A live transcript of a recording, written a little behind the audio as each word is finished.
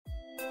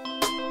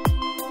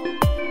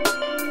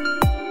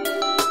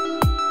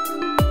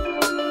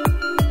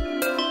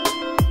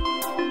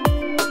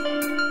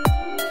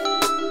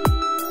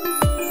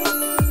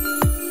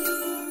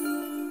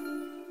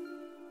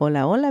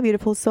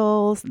beautiful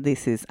souls.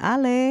 This is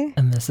Ale.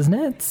 And this is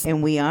Nitz.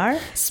 And we are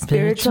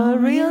Spiritual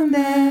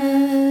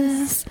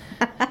Realness.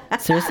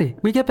 Seriously,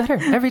 we get better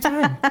every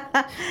time.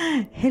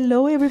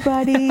 Hello,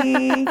 everybody.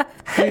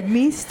 We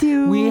missed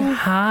you. We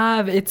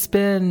have. It's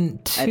been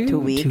 2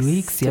 weeks. 2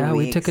 weeks. Yeah,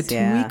 we took a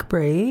 2-week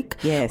break.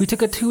 Yes. We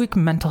took a 2-week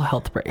mental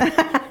health break.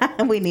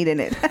 We needed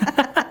it.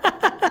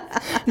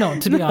 No,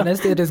 to be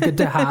honest, it is good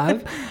to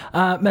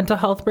have mental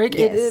health break.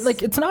 Yes.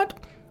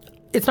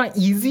 It's not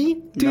easy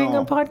doing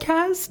a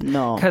podcast.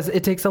 No. Because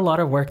it takes a lot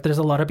of work. There's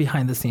a lot of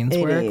behind the scenes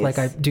work. Is. Like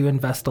I do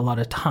invest a lot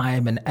of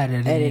time in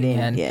editing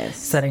and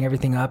setting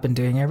everything up and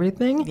doing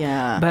everything.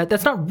 Yeah. But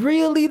that's not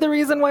really the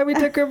reason why we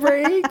took a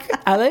break.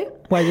 Ale,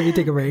 why did we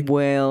take a break?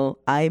 Well,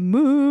 I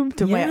moved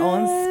to my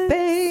own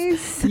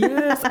space.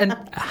 Yes. And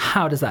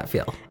how does that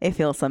feel? It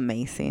feels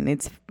amazing.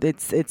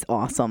 It's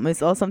awesome.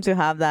 It's awesome to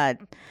have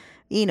that,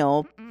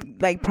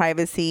 like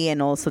privacy,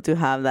 and also to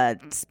have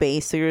that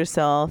space to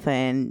yourself,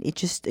 and you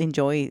just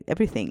enjoy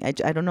everything. I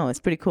don't know. It's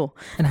pretty cool.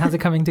 And how's it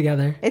coming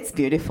together? It's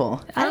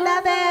beautiful. I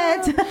love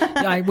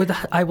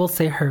it. I will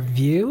say her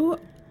view,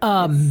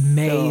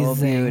 amazing.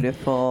 So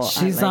beautiful.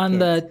 She's on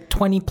the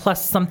 20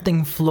 plus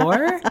something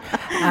floor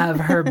of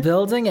her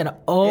building, and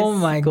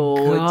my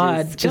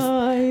God,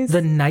 just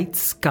the night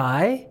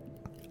sky.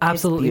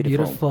 Absolutely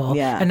beautiful.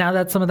 Yeah. And now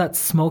that some of that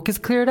smoke is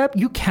cleared up,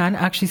 you can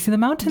actually see the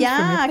mountains from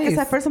your place. Because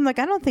at first I'm like,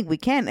 I don't think we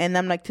can. And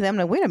I'm like, to them,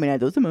 wait a minute, are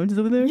those the mountains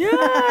over there?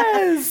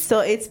 Yes. So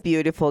it's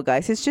beautiful,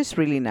 guys. It's just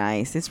really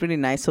nice. It's really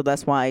nice. So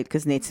that's why,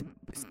 because Nate's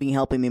been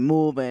helping me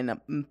move and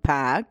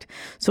packed.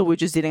 So we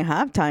just didn't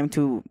have time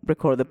to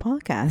record the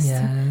podcast.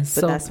 Yes.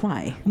 But that's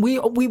why. We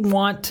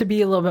want to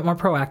be a little bit more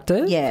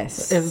proactive.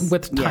 Yes.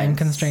 With time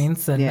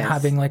constraints and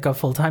having like a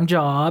full-time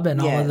job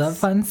and all of that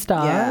fun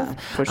stuff. Yeah,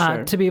 for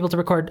sure. To be able to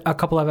record a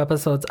couple of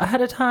episodes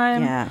ahead of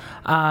time.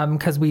 Yeah.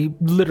 Because we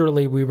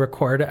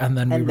record and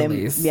then we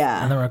release.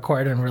 Yeah. And then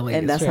record and release.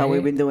 And that's how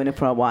we've been doing it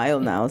for a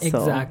while now. So,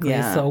 exactly.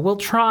 Yeah. So we'll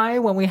try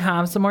when we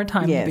have some more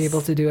time to be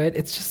able to do it.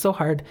 It's just so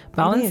hard.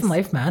 Balance in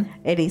life, man.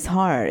 It is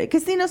hard.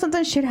 Because,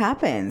 sometimes shit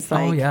happens.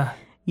 Like,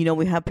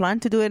 we have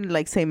planned to do it,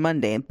 like, say,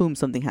 Monday, and boom,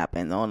 something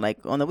happened. Or, like,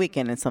 on the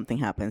weekend, and something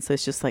happens. So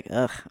it's just like,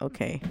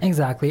 okay.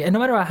 Exactly. And no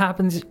matter what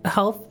happens,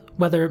 health,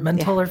 whether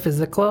mental or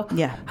physical,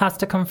 has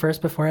to come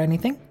first before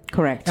anything.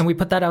 Correct. And we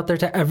put that out there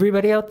to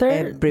everybody out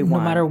there. Everyone. No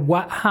matter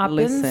what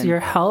happens, your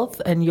health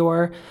and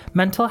your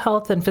mental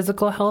health and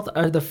physical health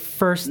are the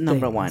first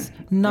number things.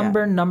 one.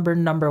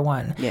 Number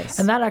one. Yes.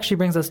 And that actually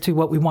brings us to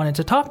what we wanted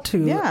to talk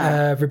to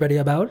everybody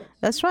about.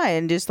 That's right.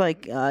 And just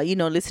like,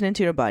 listening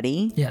to your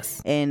body.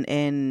 Yes.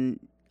 And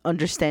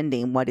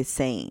understanding what it's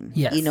saying.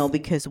 Yes.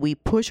 Because we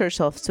push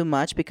ourselves too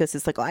much, because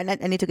it's like, I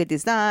need to get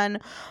this done,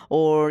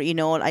 or I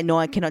know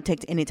I cannot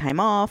take any time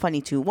off, I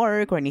need to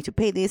work, or I need to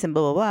pay this, and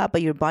blah blah blah,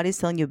 but your body's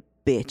telling you,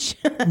 bitch.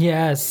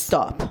 Yes.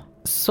 Stop.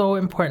 So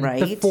important.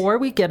 Right? Before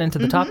we get into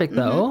the topic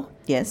though,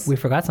 yes, we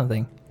forgot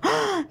something.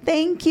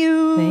 Thank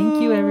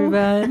you,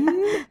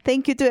 everyone.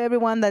 Thank you to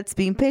everyone that's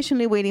been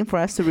patiently waiting for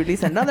us to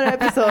release another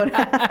episode.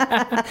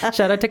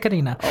 Shout out to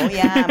Karina. Oh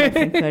yeah, my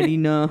friend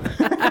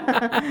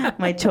Karina.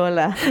 My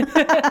chola.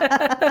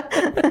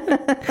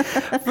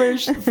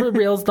 For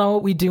reals though,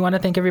 we do want to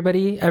thank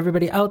everybody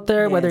out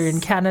there, whether you're in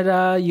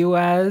Canada,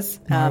 US,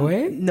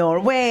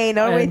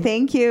 Norway,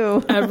 thank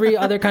you. Every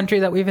other country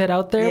that we've hit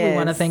out there. We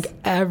want to thank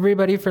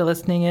everybody for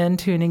listening in,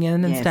 tuning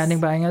in, and standing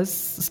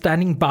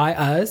by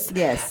us.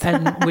 Yes.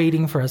 And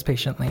waiting for us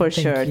patiently. For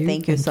sure.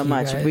 Thank you so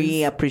much. Guys.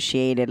 We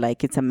appreciate it.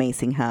 Like, it's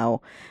amazing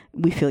how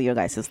we feel your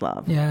guys'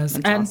 love. Yes.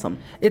 It's awesome.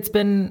 It's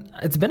been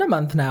a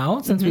month now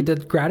since we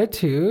did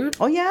gratitude.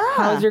 Oh yeah.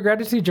 How's your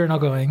gratitude journal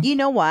going? You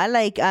know what?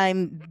 Like,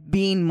 I'm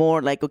being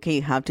more like, okay,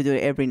 you have to do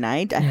it every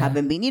night. I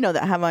haven't been,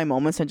 I have my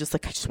moments. I'm just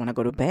like, I just want to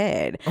go to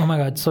bed. Oh my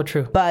God. So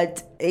true.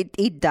 But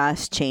it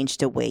does change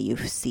the way you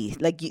see.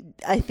 Like,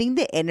 I think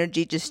the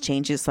energy just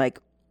changes, like,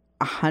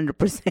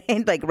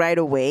 100%, like right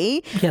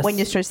away. Yes. When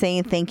you start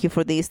saying thank you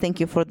for this, thank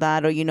you for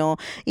that, or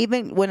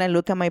even when I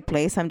look at my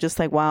place, I'm just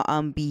like, wow,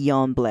 I'm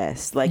beyond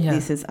blessed. Like,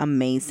 this is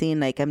amazing.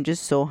 Like, I'm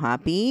just so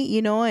happy,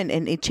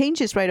 and it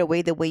changes right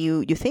away the way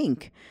you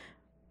think.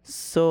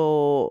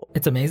 So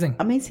it's amazing.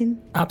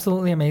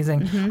 Absolutely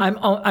amazing.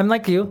 I'm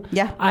like you.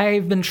 Yeah.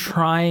 I've been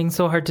trying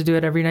so hard to do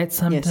it every night.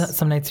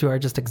 Some nights you are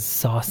just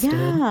exhausted.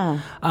 Yeah.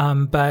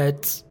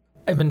 But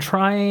I've been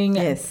trying,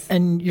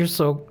 and you're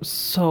so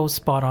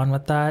spot on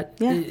with that.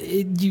 Yeah.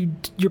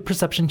 Your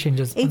perception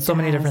changes on so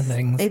many different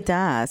things. It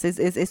does.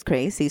 It's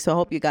crazy. So I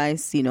hope you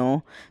guys,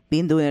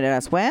 been doing it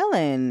as well,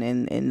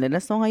 and let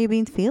us know how you've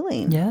been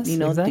feeling. Yes,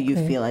 exactly. Do you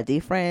feel a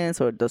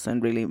difference, or it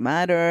doesn't really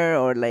matter,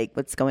 or like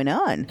what's going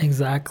on?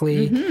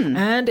 Exactly.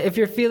 And if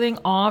you're feeling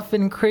off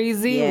and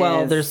crazy,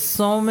 well, there's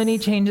so many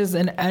changes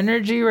in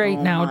energy right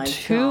now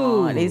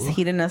too. God. It's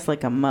hitting us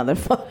like a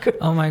motherfucker.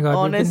 Oh my God.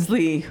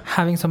 Honestly.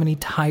 Having so many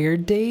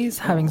tired days,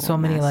 having so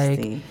many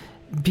like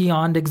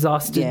beyond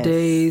exhausted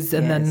days,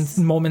 and then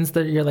moments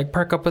that you're like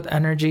perk up with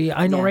energy.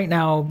 I know right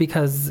now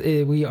because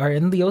we are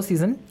in Leo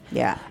season.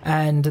 Yeah.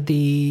 And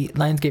the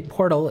Lionsgate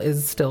portal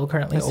is still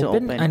currently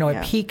open. I know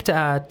it peaked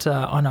at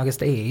on August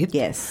 8th.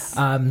 Yes.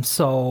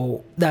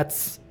 So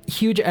that's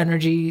huge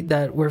energy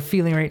that we're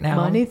feeling right now.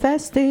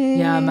 Manifesting.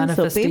 Yeah,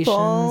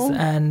 manifestations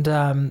and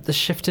the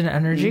shift in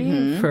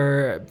energy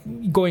for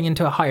going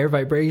into a higher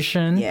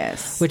vibration.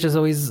 Yes. Which is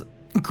always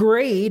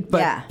great,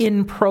 but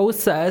in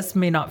process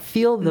may not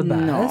feel the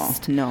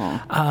best.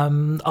 No.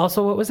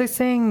 Also, what was I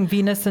saying?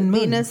 Venus and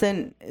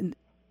moon.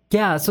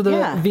 Yeah, so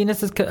the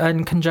Venus is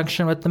in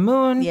conjunction with the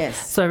moon.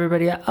 Yes. So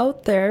everybody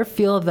out there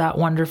feel that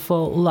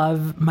wonderful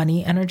love,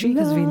 money energy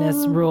because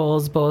Venus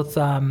rules both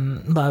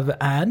love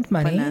and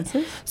money.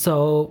 Finances.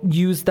 So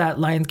use that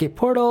Lionsgate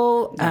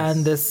portal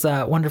and this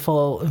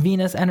wonderful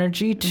Venus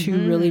energy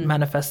to really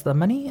manifest the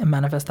money and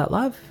manifest that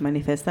love.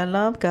 Manifest that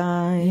love,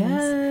 guys.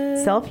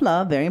 Yes.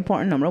 Self-love, very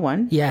important, number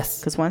one. Yes.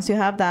 Because once you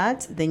have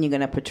that, then you're going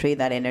to portray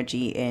that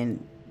energy,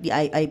 and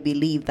I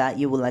believe that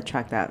you will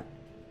attract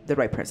the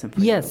right person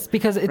for you.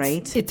 Because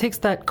it takes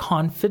that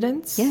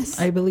confidence,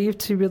 I believe,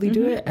 to really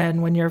do it.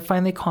 And when you're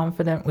finally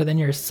confident within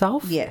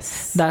yourself,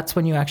 that's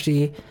when you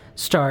actually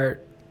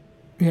start,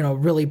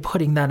 really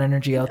putting that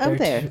energy out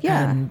there.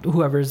 And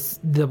whoever's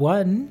the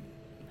one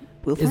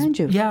will find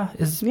you.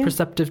 Is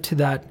perceptive to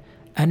that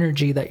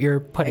energy that you're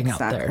putting out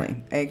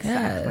there.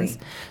 Exactly. Yes.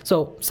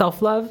 So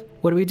self-love,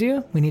 what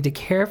do? We need to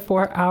care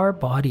for our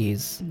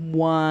bodies.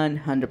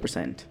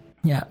 100%.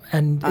 Yeah.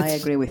 And I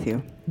agree with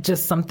you.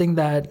 Just something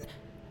that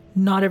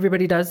not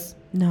everybody does.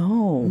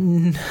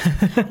 No.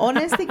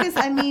 Honestly, because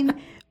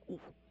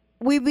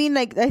we've been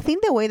I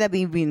think the way that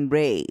we've been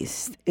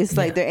raised is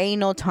there ain't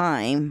no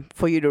time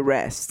for you to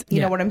rest. You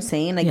know what I'm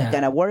saying? You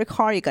gotta work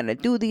hard, you gotta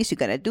do this, you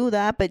gotta do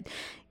that, but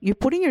you're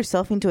putting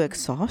yourself into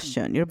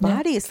exhaustion. Your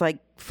body is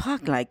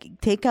fuck,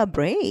 take a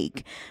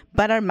break.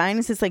 But our mind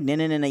is just no,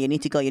 you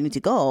need to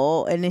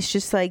go. And it's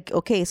just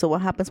okay, so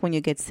what happens when you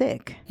get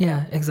sick?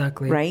 Yeah,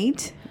 exactly.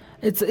 Right?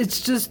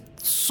 It's just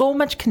so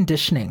much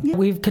conditioning. Yeah.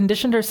 We've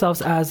conditioned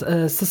ourselves as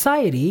a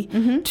society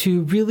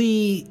to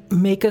really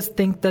make us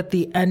think that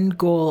the end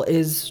goal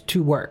is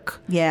to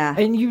work. Yeah.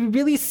 And you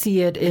really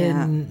see it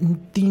in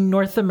the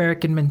North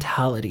American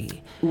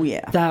mentality. Oh,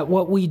 yeah. That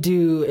what we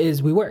do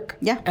is we work.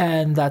 Yeah.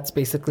 And that's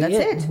basically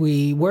it.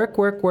 We work,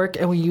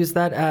 and we use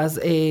that as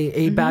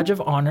a badge of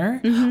honor.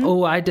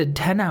 Oh, I did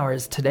 10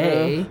 hours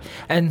today.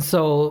 And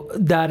so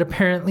that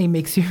apparently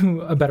makes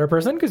you a better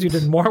person because you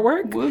did more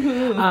work.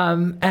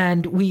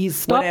 And we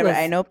stop. Whatever.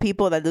 I know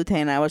people that do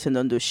 10 hours and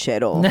don't do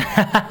shit all.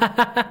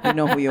 You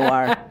know who you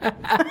are.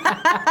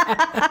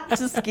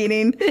 Just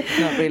kidding.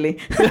 Not really.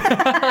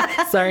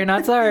 Sorry,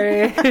 not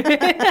sorry.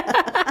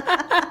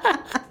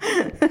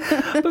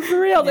 But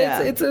for real,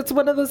 it's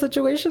one of those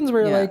situations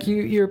where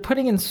you're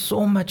putting in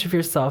so much of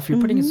yourself,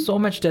 you're putting in so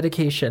much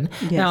dedication.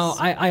 Yes. Now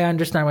I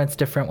understand when it's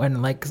different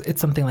when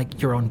it's something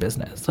like your own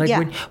business,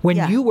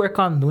 when you work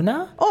on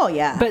Luna.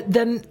 But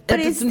then it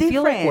doesn't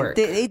feel like work.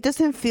 It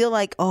doesn't feel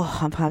like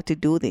I have to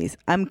do this.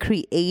 I'm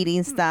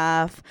creating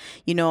stuff,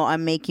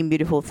 I'm making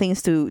beautiful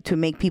things to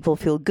make people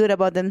feel good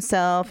about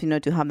themselves,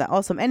 to have that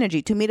awesome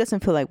energy. To me, it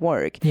doesn't feel like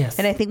work. Yes.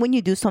 And I think when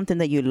you do something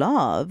that you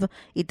love,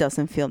 it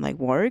doesn't feel like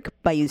work,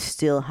 but you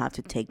still have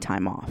to take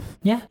time off.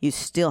 Yeah. You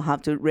still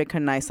have to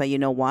recognize that, you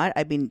know what,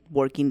 I've been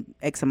working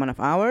X amount of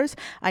hours.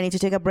 I need to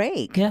take a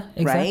break. Yeah,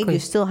 exactly. Right? You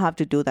still have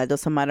to do that.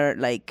 Doesn't matter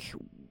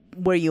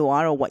where you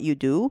are or what you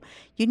do.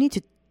 You need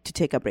to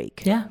take a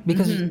break. Yeah,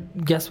 because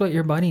guess what?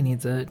 Your body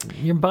needs it.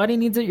 Your body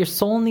needs it. Your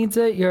soul needs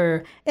it.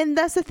 And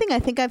that's the thing. I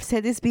think I've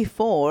said this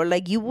before.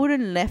 You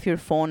wouldn't left your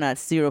phone at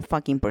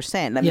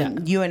 0% I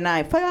mean, you and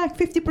I,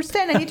 50%.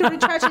 I need to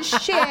recharge this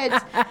shit.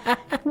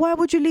 Why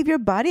would you leave your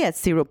body at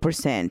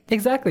 0%?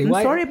 Exactly. I'm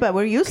sorry, but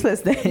we're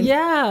useless then.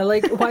 Yeah,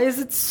 why is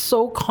it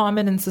so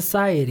common in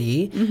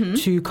society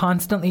to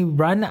constantly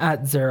run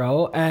at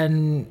 0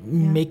 and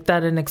make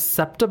that an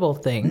acceptable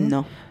thing?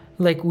 No.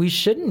 We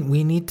shouldn't.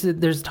 We need to.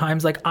 There's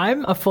times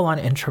I'm a full-on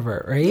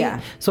introvert, right?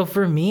 Yeah. So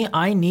for me,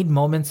 I need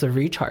moments of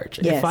recharge.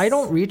 Yes. If I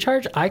don't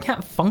recharge, I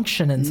can't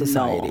function in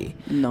society.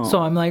 No. So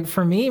I'm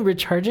for me,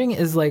 recharging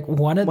is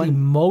one of the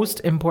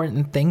most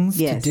important things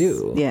to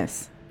do.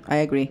 Yes, I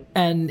agree.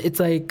 And it's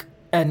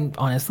and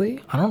honestly,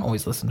 I don't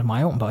always listen to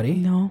my own body.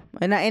 No.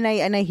 And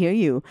I hear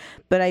you,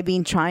 but I've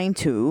been trying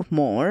to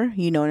more,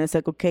 and it's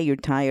okay, you're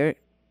tired.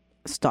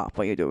 Stop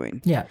what you're doing.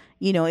 Yeah.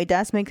 It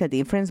does make a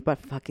difference, but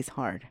fuck, it's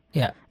hard.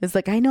 Yeah. It's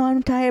I know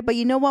I'm tired, but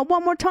you know what?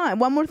 One more time,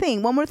 one more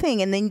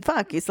thing. And then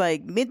fuck, it's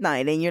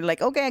midnight and you're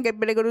okay, I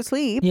better go to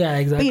sleep. Yeah,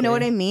 exactly. But you know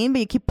what I mean? But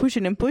you keep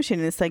pushing and pushing.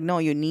 And it's no,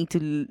 you need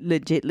to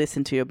legit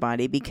listen to your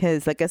body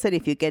because like I said,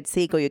 if you get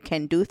sick or you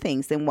can't do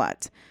things, then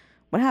what?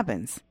 What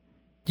happens?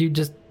 You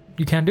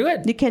can't do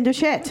it. You can't do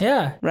shit.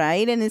 Yeah.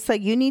 Right? And it's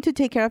you need to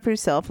take care of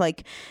yourself.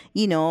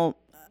 You know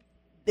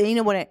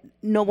what?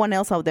 No one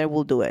else out there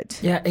will do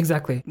it. Yeah,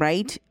 exactly.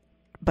 Right?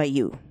 But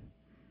you.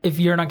 If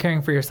you're not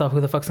caring for yourself,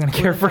 who the fuck's going to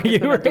care for you?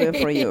 Right? Do it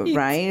for you,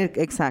 right?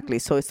 Exactly.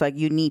 So it's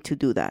you need to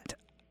do that.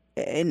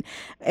 and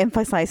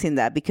emphasizing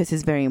that because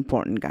it's very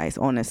important, guys,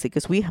 honestly,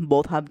 because we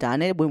both have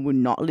done it when we're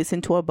not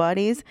listening to our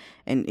bodies,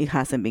 and it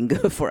hasn't been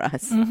good for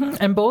us.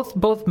 And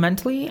both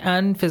mentally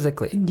and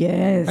physically.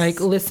 Yes. Like,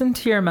 listen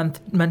to your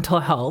mental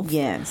health.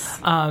 Yes.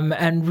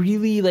 And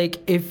really,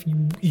 like, if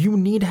you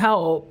need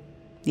help,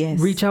 yes,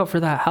 reach out for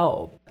that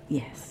help.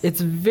 Yes.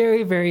 It's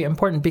very, very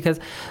important because,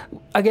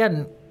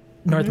 again,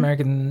 North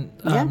American,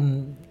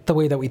 the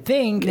way that we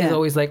think is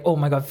always like, oh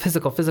my God,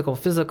 physical.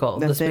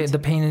 The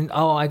pain,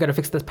 I got to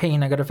fix this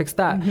pain. I got to fix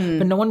that.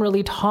 But no one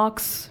really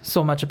talks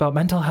so much about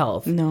mental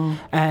health. No.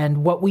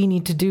 And what we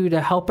need to do to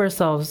help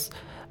ourselves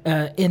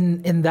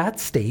in that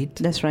state.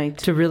 That's right.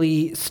 To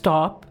really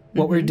stop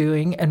what we're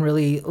doing and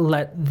really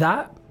let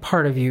that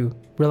part of you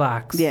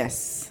relax.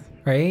 Yes.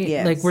 Right?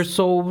 Yes. Like, we're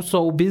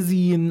so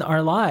busy in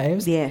our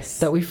lives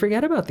that we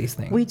forget about these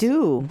things. We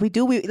do.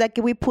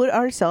 We put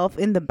ourselves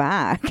in the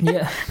back.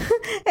 Yeah.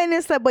 And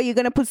it's like, but you're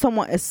going to put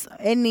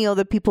any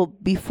other people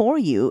before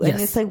you. And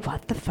it's like,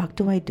 what the fuck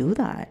do I do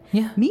that?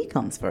 Yeah. Me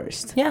comes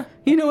first. Yeah.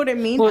 You know what I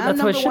mean? Well, I'm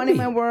that's how it number should one be. in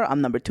my world.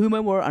 I'm number 2 in my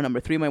world. I'm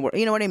number 3 in my world.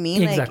 You know what I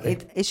mean? Exactly.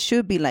 Like, it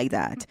should be like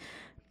that.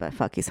 But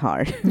fuck, it's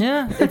hard.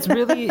 Yeah, it's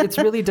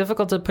really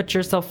difficult to put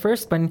yourself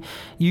first when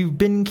you've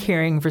been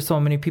caring for so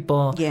many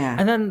people. Yeah.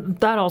 And then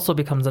that also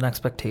becomes an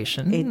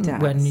expectation. It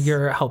does. When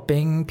you're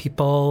helping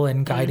people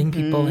and guiding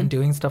people and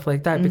doing stuff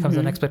like that, it becomes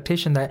an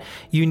expectation that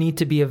you need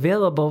to be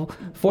available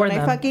for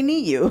them. I fucking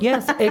need you.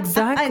 Yes,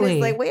 exactly. And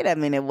it's like, wait a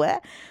minute,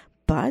 what?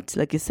 But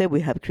like you said,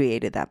 we have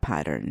created that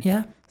pattern.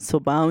 Yeah.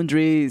 So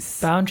boundaries.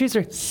 Boundaries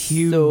are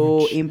huge.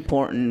 So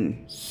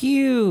important.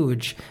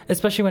 Huge.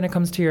 Especially when it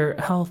comes to your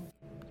health.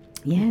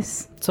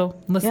 Yes. So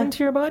listen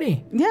to your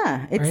body.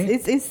 Yeah,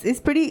 it's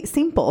pretty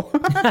simple,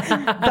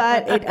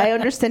 but I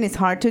understand it's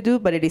hard to do,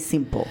 but it is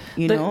simple.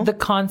 You know, the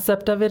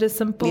concept of it is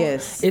simple.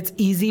 Yes, it's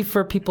easy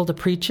for people to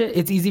preach it.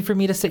 It's easy for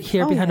me to sit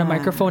here behind a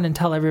microphone and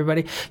tell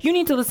everybody you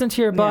need to listen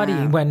to your body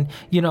when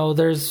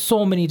there's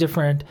so many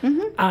different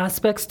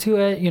aspects to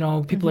it. You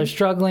know, people are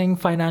struggling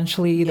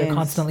financially. They're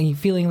constantly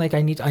feeling like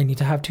I need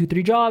to have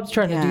 2-3 jobs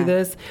trying to do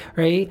this,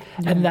 right?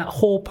 And that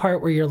whole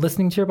part where you're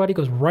listening to your body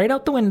goes right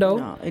out the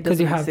window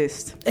because you have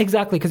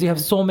exactly. Because you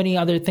have so many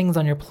other things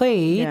on your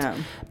plate.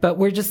 But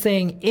we're just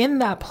saying in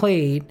that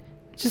plate,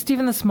 just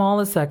even the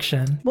smallest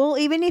section. Well,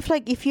 even if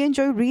you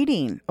enjoy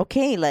reading,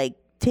 okay, like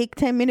take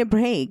 10-minute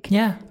break.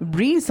 Yeah.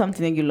 Read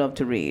something that you love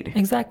to read.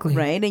 Exactly.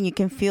 Right? And you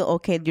can feel,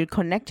 okay, you're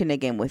connecting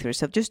again with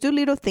yourself. Just do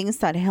little things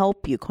that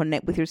help you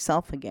connect with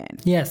yourself again.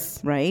 Yes.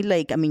 Right?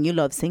 Like, I mean, you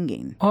love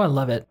singing. Oh, I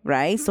love it.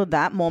 Right? So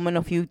that moment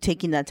of you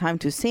taking that time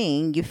to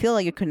sing, you feel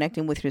like you're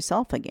connecting with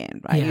yourself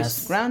again, right?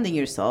 Yes. You're grounding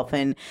yourself.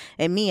 And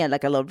me, I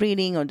love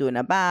reading or doing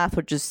a bath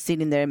or just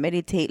sitting there and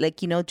meditate. Like,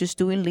 just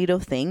doing little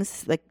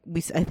things. Like,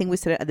 I think we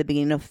said it at the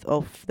beginning of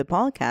the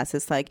podcast.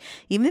 It's like,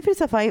 even if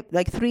it's a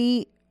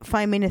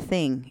 5-minute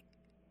thing,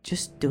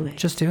 just do it.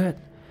 Just do it.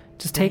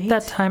 Just take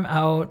that time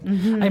out.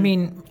 I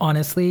mean,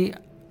 honestly,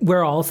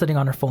 we're all sitting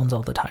on our phones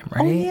all the time,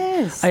 right? Oh,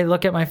 yes. I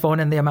look at my phone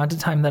and the amount of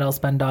time that I'll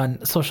spend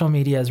on social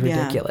media is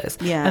ridiculous.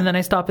 Yeah. And then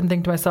I stop and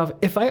think to myself,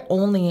 if I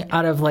only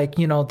out of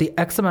the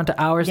X amount of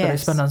hours that I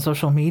spend on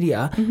social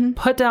media,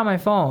 put down my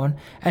phone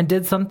and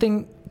did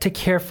something to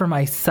care for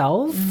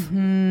myself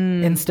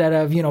instead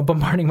of,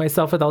 bombarding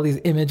myself with all these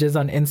images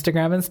on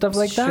Instagram and stuff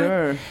like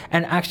that,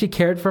 and actually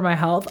cared for my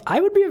health, I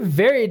would be a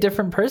very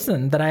different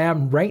person than I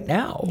am right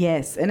now.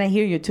 Yes. And I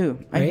hear you too.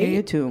 I hear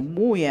you too.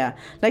 Oh, yeah.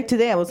 Like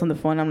today I was on the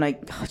phone. I'm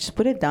like, just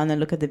put it down and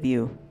look at the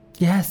view.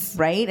 Yes.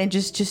 Right? And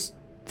just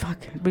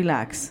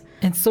relax.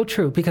 It's so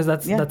true because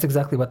that's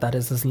exactly what that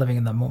is living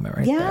in the moment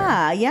right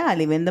there. Yeah,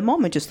 live in the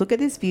moment. Just look at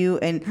this view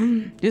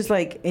and just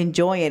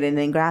enjoy it and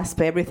then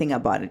grasp everything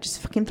about it. Just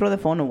fucking throw the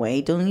phone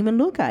away. Don't even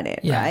look at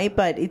it, right?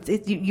 But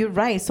you're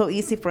right. It's so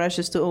easy for us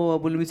just to, well,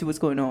 let me see what's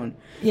going on.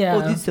 Yeah.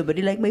 Oh, did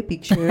somebody like my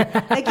picture?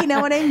 You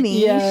know what I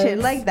mean? Yes. Shit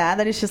like that.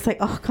 That is just like,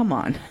 oh, come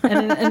on.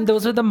 and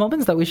those are the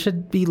moments that we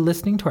should be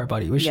listening to our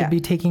body. We should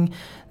be taking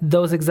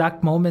those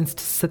exact moments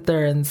to sit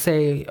there and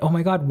say, oh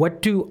my God,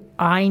 what do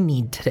I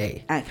need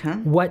today?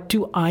 What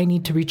do I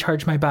need to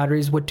recharge my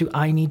batteries? What do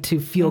I need to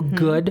feel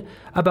good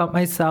about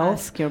myself?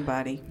 Ask your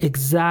body.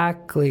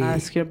 Exactly.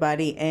 Ask your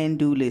body and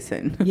do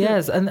listen.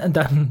 Yes, and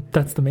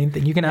that's the main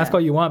thing. You can ask all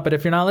you want, but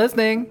if you're not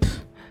listening,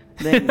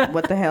 then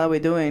what the hell are we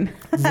doing?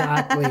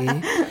 Exactly.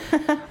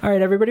 All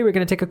right, everybody, we're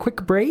going to take a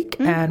quick break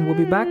and we'll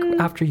be back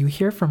after you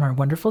hear from our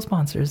wonderful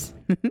sponsors.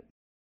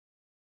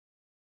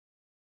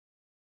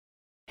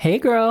 Hey,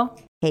 girl.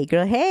 Hey,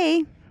 girl.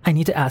 Hey. I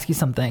need to ask you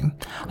something.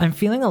 I'm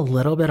feeling a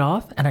little bit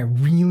off and I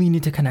really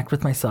need to connect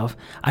with myself.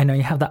 I know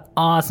you have that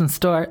awesome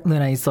store,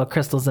 Luna Isol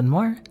Crystals and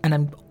more, and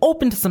I'm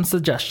open to some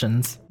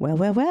suggestions. Well,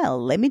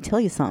 let me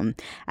tell you something.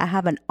 I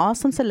have an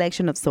awesome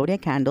selection of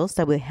zodiac candles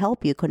that will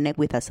help you connect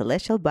with a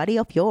celestial body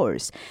of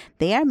yours.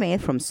 They are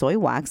made from soy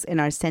wax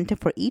and are scented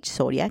for each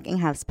zodiac and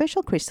have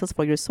special crystals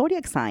for your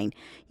zodiac sign.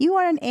 You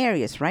are an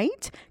Aries,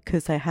 right?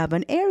 Because I have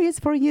an Aries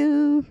for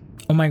you.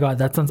 Oh my God,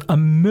 that sounds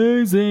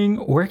amazing.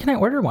 Where can I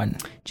order one?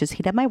 Just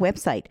hit up my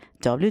website,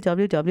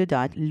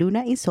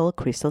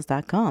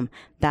 www.lunaisolcrystals.com.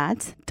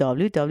 That's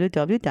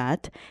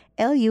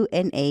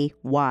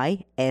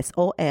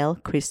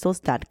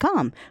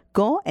www.lunaysolcrystals.com.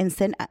 Go and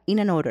send in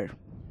an order.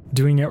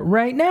 Doing it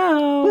right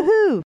now.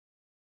 Woohoo!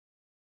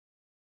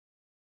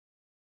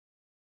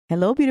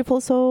 Hello,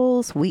 beautiful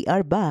souls. We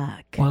are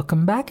back.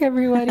 Welcome back,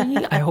 everybody.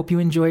 I hope you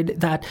enjoyed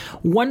that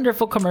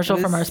wonderful commercial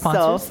from our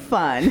sponsors. So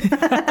fun.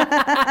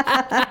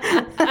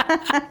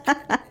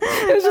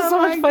 It was just so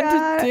much fun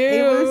to do.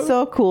 It was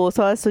so cool.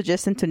 So I was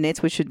suggesting to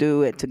Nitz we should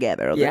do it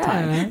together all the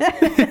time.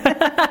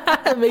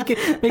 Make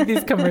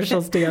these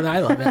commercials together. I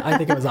love it. I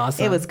think it was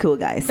awesome. It was cool,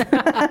 guys.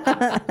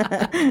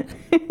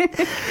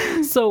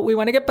 So we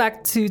want to get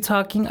back to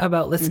talking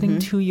about listening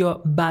to your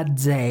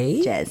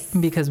body. Yes.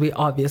 Because we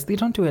obviously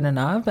don't do it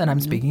enough. And I'm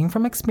speaking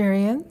from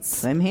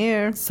experience. I'm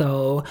here.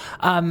 So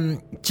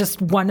just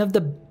one of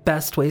the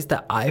best ways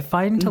that I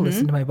find to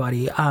listen to my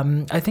body.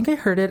 I think I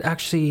heard it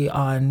actually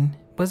on,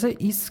 was it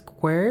E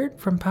Squared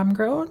from Pam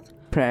Grown?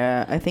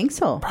 I think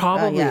so.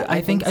 Probably. Yeah,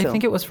 I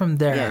think it was from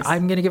there. Yes.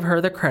 I'm going to give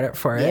her the credit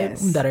for it,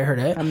 that I heard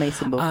it.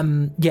 Amazing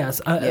book. Yes,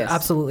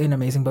 absolutely an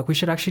amazing book. We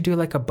should actually do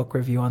like a book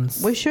review on.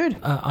 We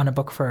should on a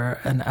book for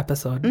an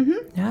episode.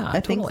 Yeah, I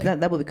think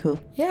that would be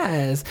cool.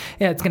 Yes,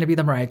 yeah, it's going to be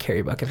the Mariah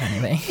Carey book, if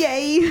anything.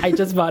 Yay! I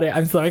just bought it.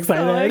 I'm so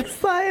excited. So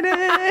excited!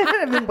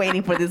 I've been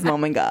waiting for this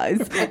moment,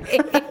 guys.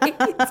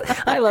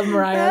 I love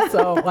Mariah,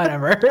 so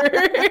whatever.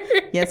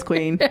 Yes,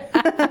 queen.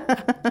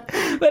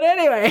 But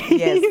anyway,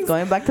 yes.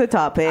 Going back to the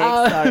topic.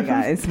 Sorry,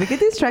 guys. We get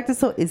distracted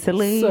so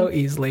easily. So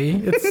easily.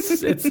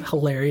 It's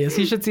hilarious.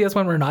 You should see us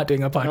when we're not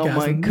doing a podcast. Oh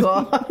my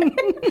God.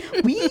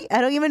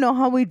 I don't even know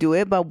how we do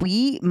it, but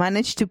we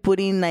managed to put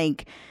in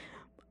like,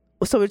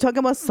 so we're talking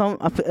about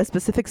a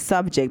specific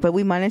subject, but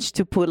we managed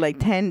to put like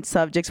 10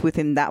 subjects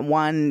within that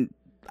 1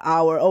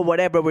 hour or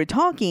whatever we're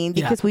talking,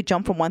 because we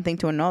jump from one thing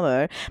to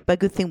another. But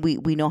good thing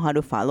we know how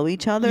to follow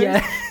each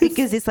other,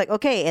 because it's like,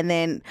 okay, and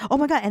then oh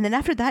my God, and then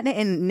after that,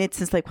 and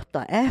Nitz is like, what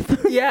the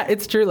F? Yeah,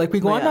 it's true. Like we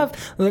go on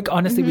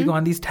honestly we go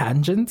on these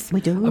tangents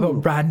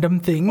about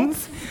random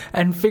things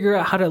and figure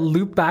out how to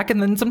loop back,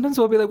 and then sometimes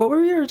we'll be like, what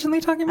were we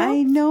originally talking about?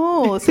 I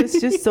know. So it's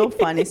just so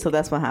funny. So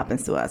that's what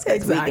happens to us, guys.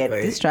 Exactly. We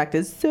get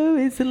distracted so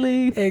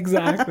easily.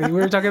 Exactly. We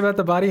were talking about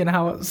the body and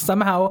how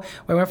somehow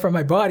we went from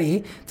my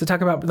body to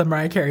talk about the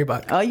Mariah Carey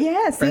book. Oh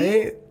yeah,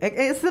 see? Right?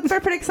 It's the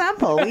perfect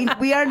example.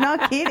 We are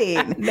not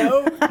kidding.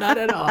 No, not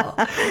at all.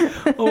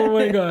 Oh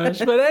my gosh.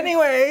 But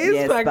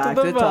anyways, back to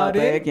the body.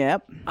 Topic.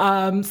 Yep.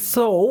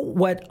 So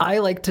what I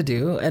like to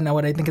do, and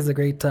what I think is a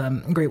great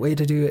way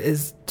to do,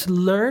 is to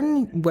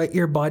learn what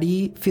your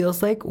body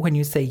feels like when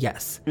you say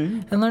yes,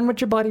 and learn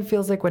what your body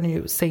feels like when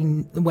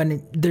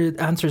the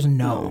answer is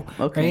no.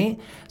 Okay. Right?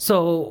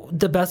 So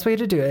the best way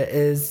to do it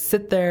is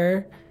sit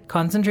there,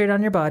 concentrate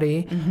on your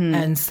body,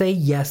 and say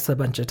yes a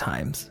bunch of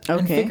times. Okay.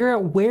 And figure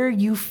out where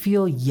you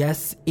feel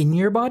yes in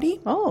your body.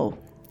 Oh,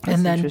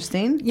 that's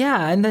interesting.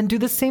 Yeah, and then do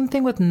the same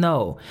thing with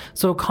no.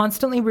 So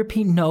constantly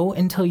repeat no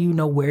until you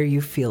know where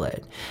you feel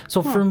it.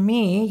 So for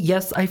me,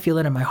 yes, I feel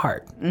it in my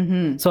heart.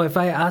 So if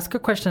I ask a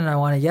question and I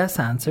want a yes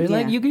answer,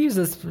 like you can use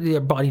this, your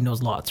body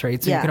knows lots,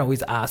 right? So you can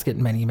always ask it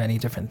many, many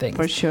different things.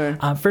 For sure.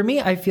 For me,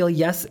 I feel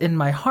yes in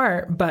my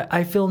heart, but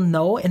I feel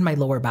no in my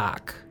lower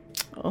back.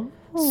 Oh.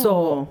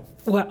 So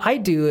what I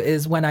do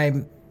is when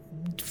I'm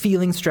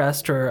feeling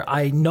stressed, or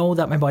I know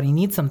that my body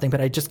needs something,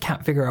 but I just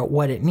can't figure out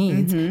what it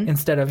needs,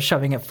 instead of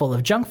shoving it full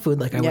of junk food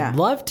like I would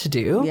love to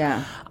do,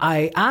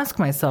 I ask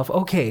myself,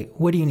 okay,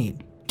 what do you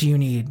need? Do you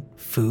need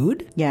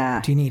food? Yeah.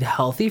 Do you need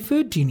healthy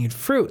food? Do you need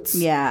fruits?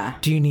 Yeah.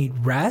 Do you need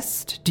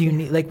rest? Do you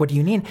need, what do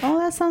you need? Oh,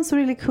 that sounds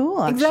really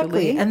cool, actually.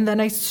 Exactly. And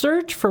then I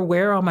search for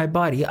where on my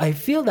body I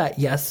feel that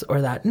yes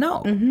or that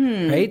no.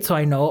 Right? So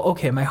I know,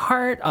 okay, my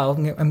heart,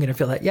 I'm going to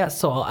feel that yes.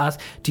 So I'll ask,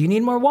 do you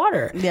need more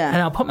water? Yeah. And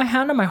I'll put my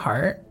hand on my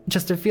heart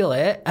just to feel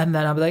it. And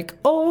then I'll be like,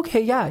 oh,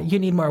 okay, yeah, you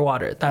need more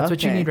water. That's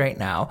what you need right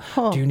now.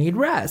 Do you need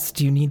rest?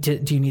 Do you need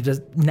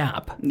to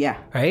nap? Yeah.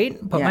 Right?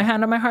 Put my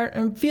hand on my heart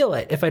and feel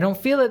it. If I don't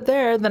feel it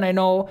there, then I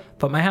know,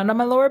 put my hand on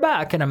my lower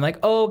back, and I'm like,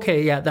 oh,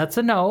 okay, yeah, that's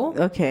a no.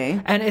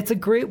 Okay. And it's a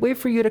great way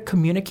for you to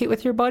communicate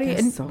with your body.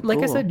 That's and so like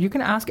cool. I said, you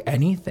can ask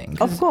anything.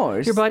 Of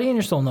course. Your body and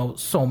your soul know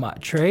so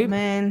much, right?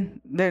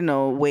 Man, they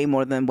know way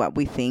more than what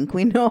we think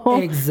we know.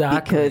 Exactly.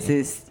 Because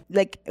it's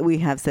like we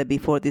have said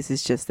before, this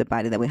is just the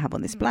body that we have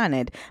on this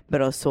planet,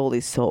 but our soul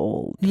is so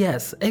old.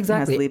 Yes,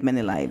 exactly. It has lived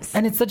many lives.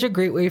 And it's such a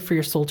great way for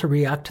your soul to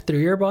react through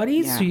your body.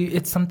 Yeah. So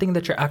it's something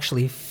that you're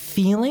actually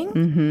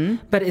feeling,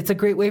 but it's a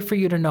great way for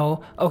you to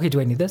know, okay, do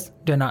I need this?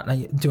 Do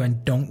I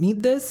don't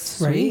need this?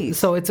 Sweet. Right?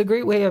 So it's a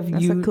great way of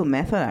That's a cool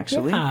method,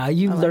 actually. Yeah,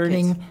 you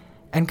learning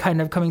and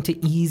kind of coming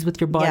to ease with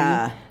your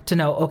body to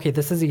know, okay,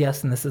 this is a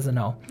yes and this is a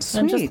no. Sweet.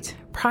 And just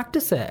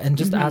practice it and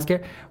just ask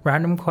it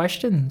random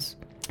questions.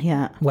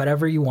 Yeah.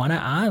 Whatever you want to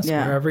ask,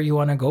 wherever you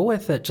want to go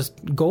with it, just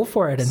go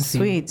for it and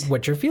see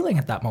what you're feeling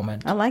at that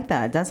moment. I like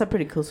that. That's a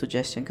pretty cool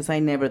suggestion because I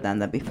never done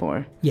that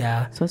before.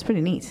 Yeah. So it's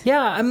pretty neat.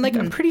 Yeah. I'm like,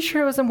 I'm pretty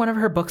sure it was in one of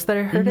her books that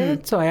I heard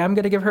it. So I am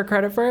going to give her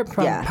credit for it.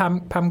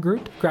 From Pam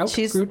Groot. Grout.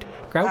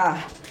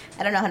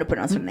 I don't know how to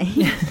pronounce her name.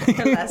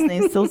 Her last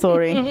name, so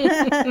sorry.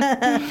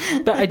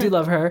 But I do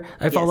love her.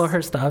 I follow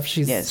her stuff.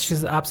 She's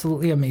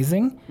absolutely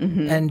amazing.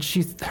 And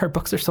her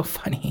books are so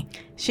funny.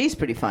 She's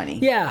pretty funny.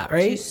 Yeah,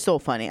 right? She's so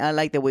funny. I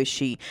like the way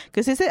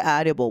because it's an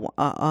Audible.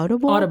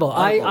 Audible.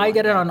 I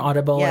get it on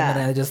Audible and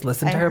then I just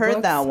listen to her books. I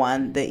heard that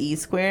one, the E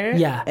Square.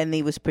 Yeah. And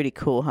it was pretty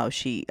cool how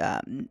she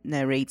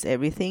narrates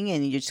everything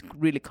and you just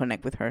really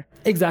connect with her.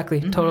 Exactly.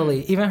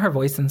 Totally. Even her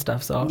voice and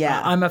stuff. So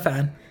yeah. I'm a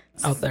fan.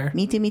 Out there.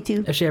 Me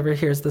too. If she ever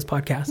hears this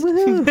podcast.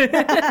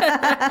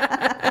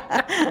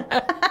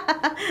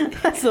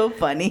 That's so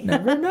funny.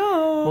 Never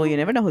know. Well, you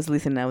never know who's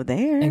listening out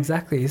there.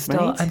 Exactly.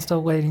 I'm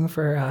still waiting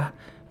for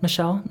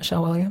Michelle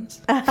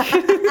Williams.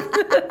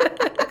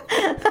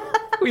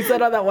 We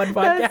said on that one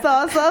podcast. That's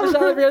awesome.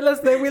 Michelle, if you're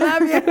listening, we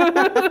love you.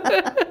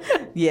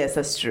 Yes,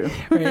 that's true.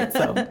 Right,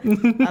 so.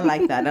 I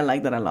like that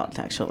a lot,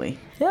 actually.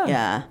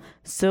 Yeah.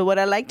 So what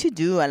I like to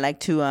do,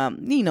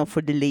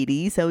 for the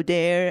ladies out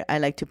there, I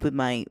like to put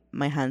my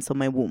hands on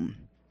my womb,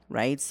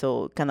 right?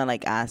 So kind of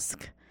like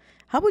ask,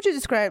 how would you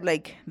describe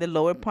like the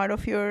lower part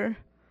of your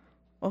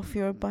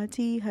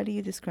body? How do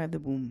you describe the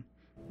womb?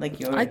 Like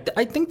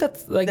I think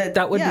that's like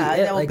that would be it.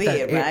 That would be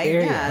it, right?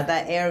 Area. Yeah,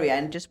 that area,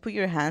 and just put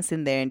your hands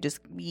in there and just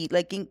be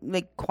like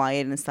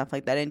quiet and stuff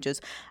like that, and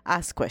just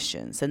ask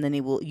questions, and then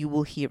you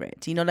will hear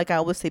it. Like I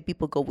always say,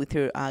 people go with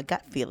your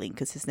gut feeling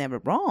because it's never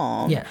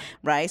wrong. Yeah.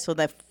 Right. So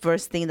the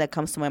first thing that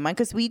comes to my mind,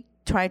 because we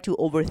try to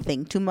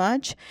overthink too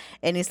much,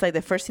 and it's like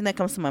the first thing that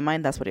comes to my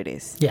mind, that's what it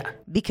is. Yeah.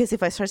 Because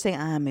if I start saying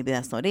maybe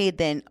that's not it,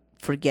 then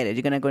forget it.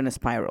 You're going to go in a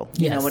spiral.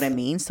 You know what I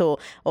mean? So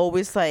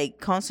always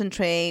like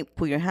concentrate,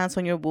 put your hands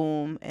on your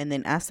womb, and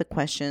then ask the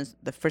questions.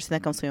 The first thing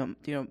that comes to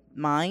your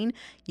mind,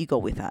 you go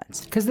with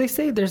that. Because they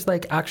say there's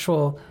like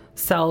actual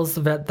cells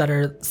that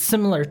are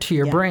similar to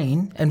your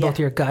brain and both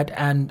your gut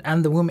and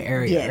the womb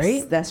area, right?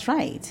 Yes, that's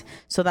right.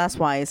 So that's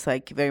why it's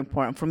like very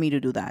important for me to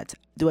do that.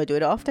 Do I do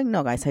it often?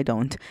 No, guys, I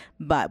don't.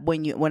 But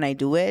when I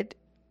do it,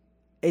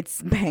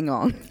 it's bang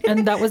on.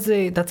 And that's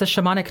a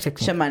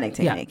shamanic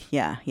technique.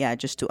 Yeah.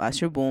 Just to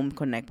ask your womb,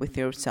 connect with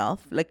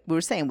yourself, like we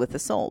were saying with the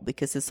soul,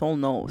 because the soul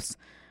knows,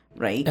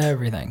 right?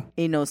 Everything.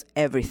 It knows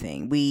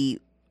everything.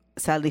 We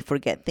sadly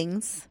forget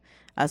things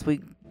as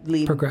we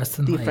progress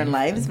in different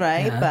lives,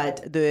 right? Yeah.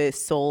 But the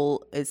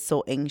soul is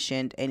so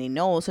ancient and it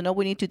knows. So all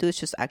we need to do is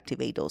just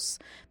activate those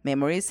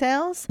memory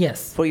cells.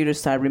 Yes. For you to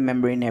start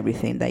remembering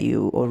everything that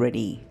you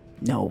already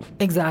know.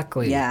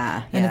 Exactly.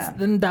 Yeah.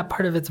 And that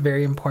part of it's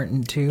very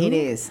important too. It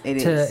is.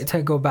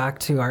 To go back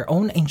to our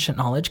own ancient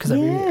knowledge, because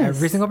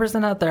every single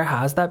person out there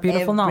has that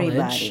beautiful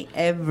knowledge.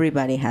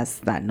 Everybody has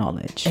that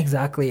knowledge.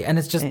 Exactly. And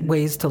it's just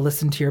ways to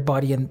listen to your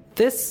body in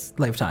this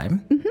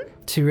lifetime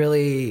to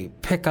really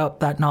pick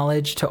up that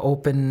knowledge, to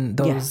open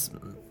those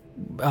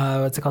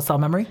what's it called, cell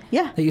memory?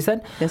 Yeah, that you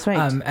said. That's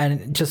right.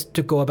 And just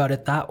to go about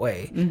it that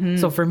way.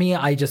 So for me,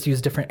 I just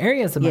use different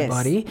areas of my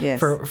body.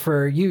 Yes.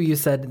 For you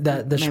said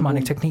that the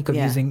shamanic technique of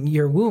using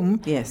your womb,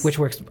 which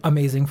works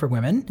amazing for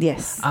women.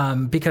 Yes.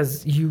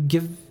 Because you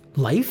give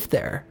life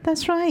there.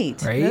 That's right.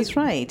 That's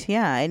right.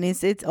 Yeah. And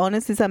it's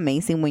honestly, it's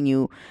amazing when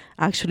you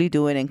actually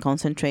do it and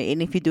concentrate.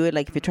 And if you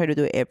try to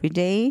do it every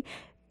day,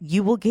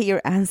 you will get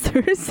your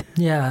answers.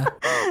 Yeah.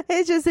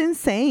 It's just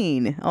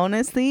insane.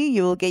 Honestly,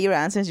 you will get your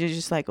answers. You're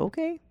just like,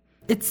 okay.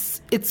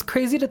 It's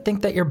crazy to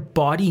think that your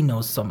body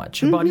knows so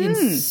much. Your body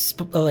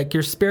and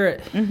your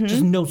spirit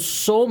just knows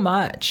so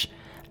much.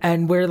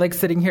 And we're like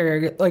sitting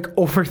here like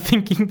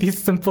overthinking these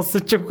simple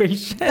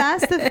situations.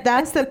 That's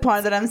the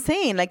part that I'm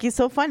saying. Like, it's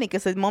so funny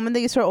because the moment that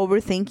you start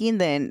overthinking,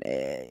 then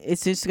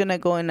it's just gonna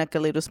go in like a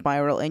little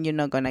spiral, and you're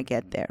not gonna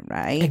get there,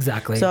 right?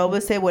 Exactly. So I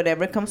would say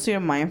whatever comes to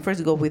your mind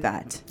first, go with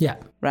that. Yeah.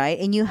 Right.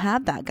 And you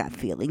have that gut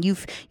feeling.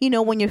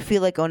 When you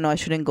feel like, oh no, I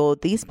shouldn't go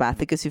this path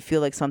because you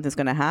feel like something's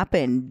gonna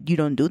happen. You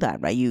don't do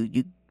that, right?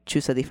 You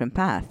choose a different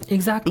path.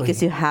 Exactly.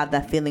 Because you have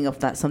that feeling of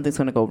that something's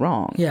going to go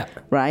wrong. Yeah.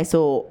 Right?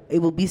 So it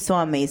will be so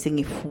amazing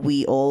if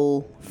we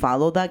all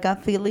follow that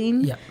gut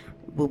feeling. Yeah.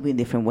 We'll be in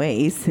different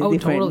ways. Oh,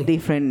 totally.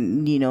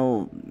 Different,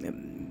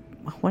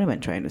 what am I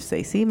trying to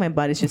say? See, my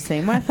body's just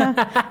saying, Martha,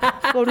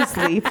 go to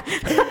sleep.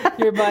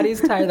 Your body's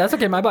tired. That's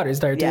okay. My body's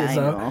tired too.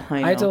 So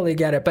I totally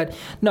get it. But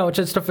no,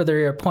 just to further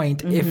your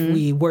point, if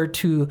we were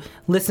to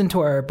listen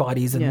to our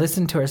bodies and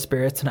listen to our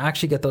spirits and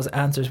actually get those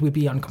answers, we'd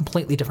be on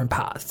completely different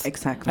paths.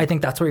 Exactly. I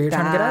think that's where you're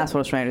trying to get at. That's what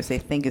I was trying to say.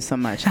 Thank you so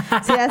much. See,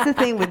 that's the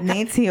thing with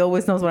Nate. He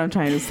always knows what I'm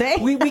trying to say.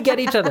 We get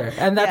each other.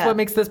 And that's what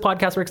makes this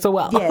podcast work so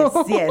well.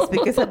 Yes.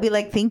 Because I'll be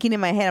like thinking in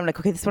my head, I'm like,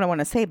 okay, this is what I want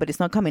to say, but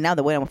it's not coming out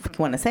the way I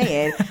want to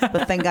say it.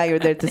 But thank God you're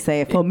there to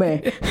say it for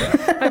me.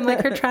 I'm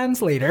like her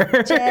translator.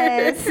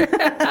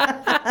 Yes.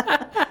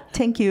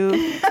 thank you.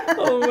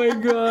 Oh my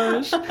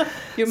gosh.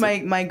 You're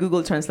my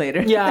Google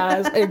translator.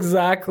 Yes,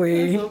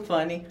 exactly. That's so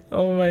funny.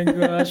 Oh my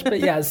gosh.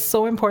 But yeah, it's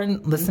so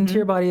important. Listen to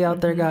your body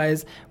out there,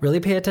 guys. Really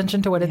pay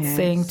attention to what it's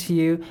saying to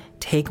you.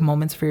 Take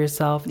moments for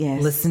yourself.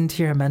 Yes. Listen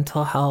to your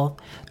mental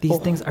health. These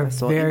things are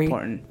very,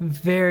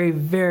 very,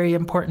 very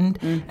important.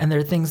 And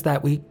they're things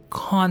that we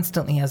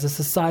constantly as a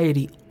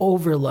society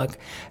overlook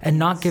and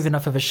not give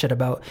enough of a shit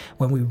about,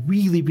 when we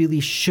really, really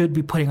should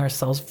be putting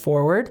ourselves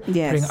forward,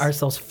 putting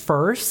ourselves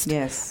first.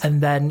 Yes.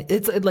 And then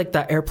it's like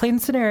that airplane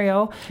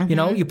scenario, you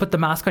know, you put the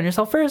mask on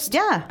yourself first.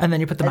 Yeah. And then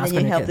you put the mask on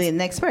your kids. And then you help the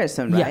next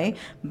person, right?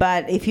 Yeah.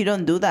 But if you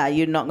don't do that,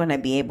 you're not going to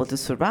be able to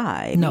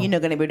survive. No. You're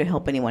not going to be able to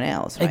help anyone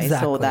else, right?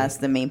 Exactly. So that's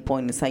the main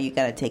point, is how you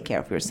got to take care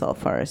of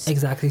yourself first.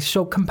 Exactly.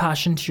 Show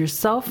compassion to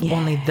yourself. Yes.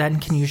 Only then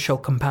can you show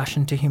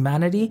compassion to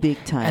humanity.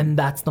 Big time. And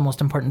that's the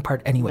most important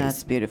part anyways.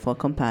 That's beautiful.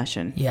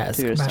 Compassion. Yes,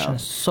 to yourself. compassion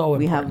is so important.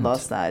 We have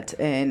lost that.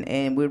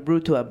 And we're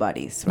rude to our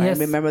bodies, right? Yes.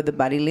 Remember, the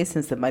body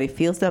listens. The body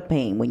feels that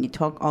pain. When you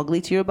talk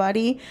ugly to your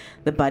body,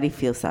 the body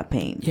feels that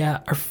pain. Yeah.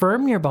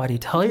 Affirm your body.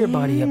 Tell your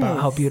body about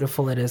how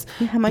beautiful it is.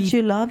 How much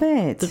you love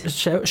it.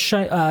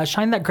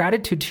 Shine that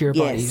gratitude to your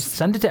body.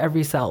 Send it to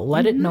every cell.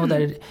 Let it know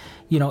that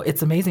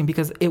it's amazing,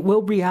 because it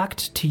will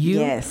react to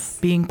you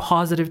being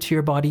positive to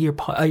your body.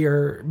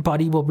 Your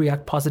body will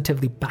react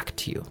positively back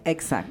to you.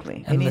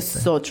 Exactly. And it's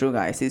so true,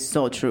 guys. It's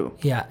so true.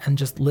 Yeah. And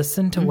just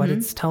listen to what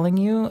it's telling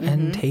you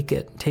and take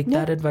it. Take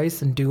that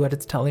advice and do what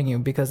it's telling you,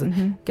 because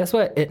guess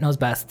what? It knows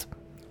best.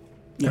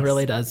 Yes. It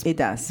really does. It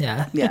does.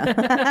 Yeah.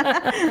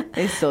 Yeah.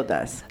 It so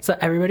does. So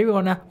everybody, we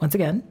want to, once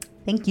again,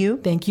 Thank you.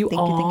 Thank you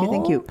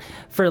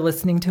for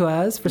listening to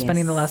us, for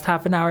spending the last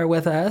half an hour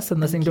with us and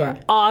listening to our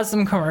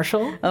awesome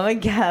commercial. Oh my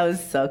God, it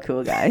was so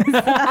cool, guys.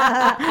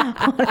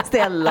 Honestly,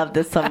 I loved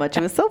it so much.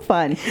 It was so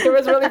fun. It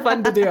was really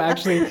fun to do,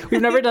 actually.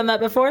 We've never done that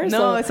before.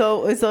 No,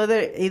 so it's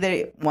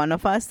either one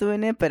of us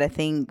doing it, but I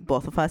think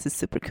both of us is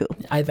super cool.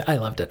 I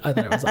loved it. I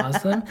thought it was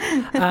awesome.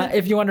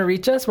 If you want to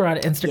reach us, we're on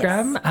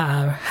Instagram.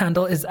 Yes.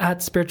 Handle is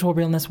at Spiritual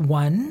Realness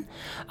 1.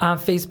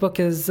 Facebook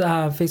is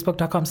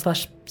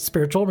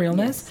facebook.com/spiritualrealness.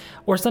 Yes.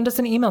 Or send us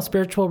an email,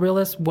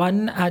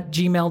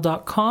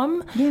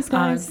 spiritualrealist1@gmail.com. Yes,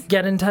 guys.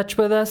 Get in touch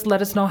with us.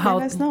 Let us know how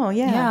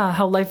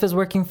how life is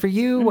working for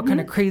you, what kind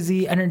of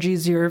crazy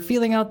energies you're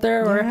feeling out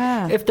there, or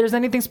if there's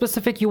anything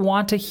specific you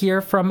want to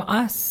hear from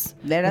us.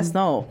 Let us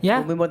know. Yeah.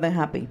 We'll be more than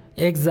happy.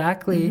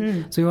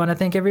 Exactly. So we want to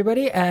thank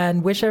everybody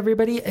and wish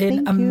everybody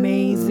an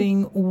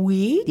amazing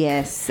week.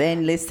 Yes,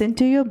 and listen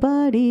to your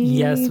body.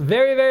 Yes,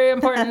 very, very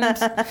important.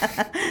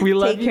 We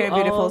love you all. Take care,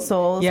 beautiful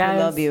souls. Yes, we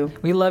love you.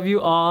 We love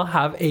you all.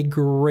 Have a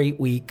great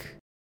week.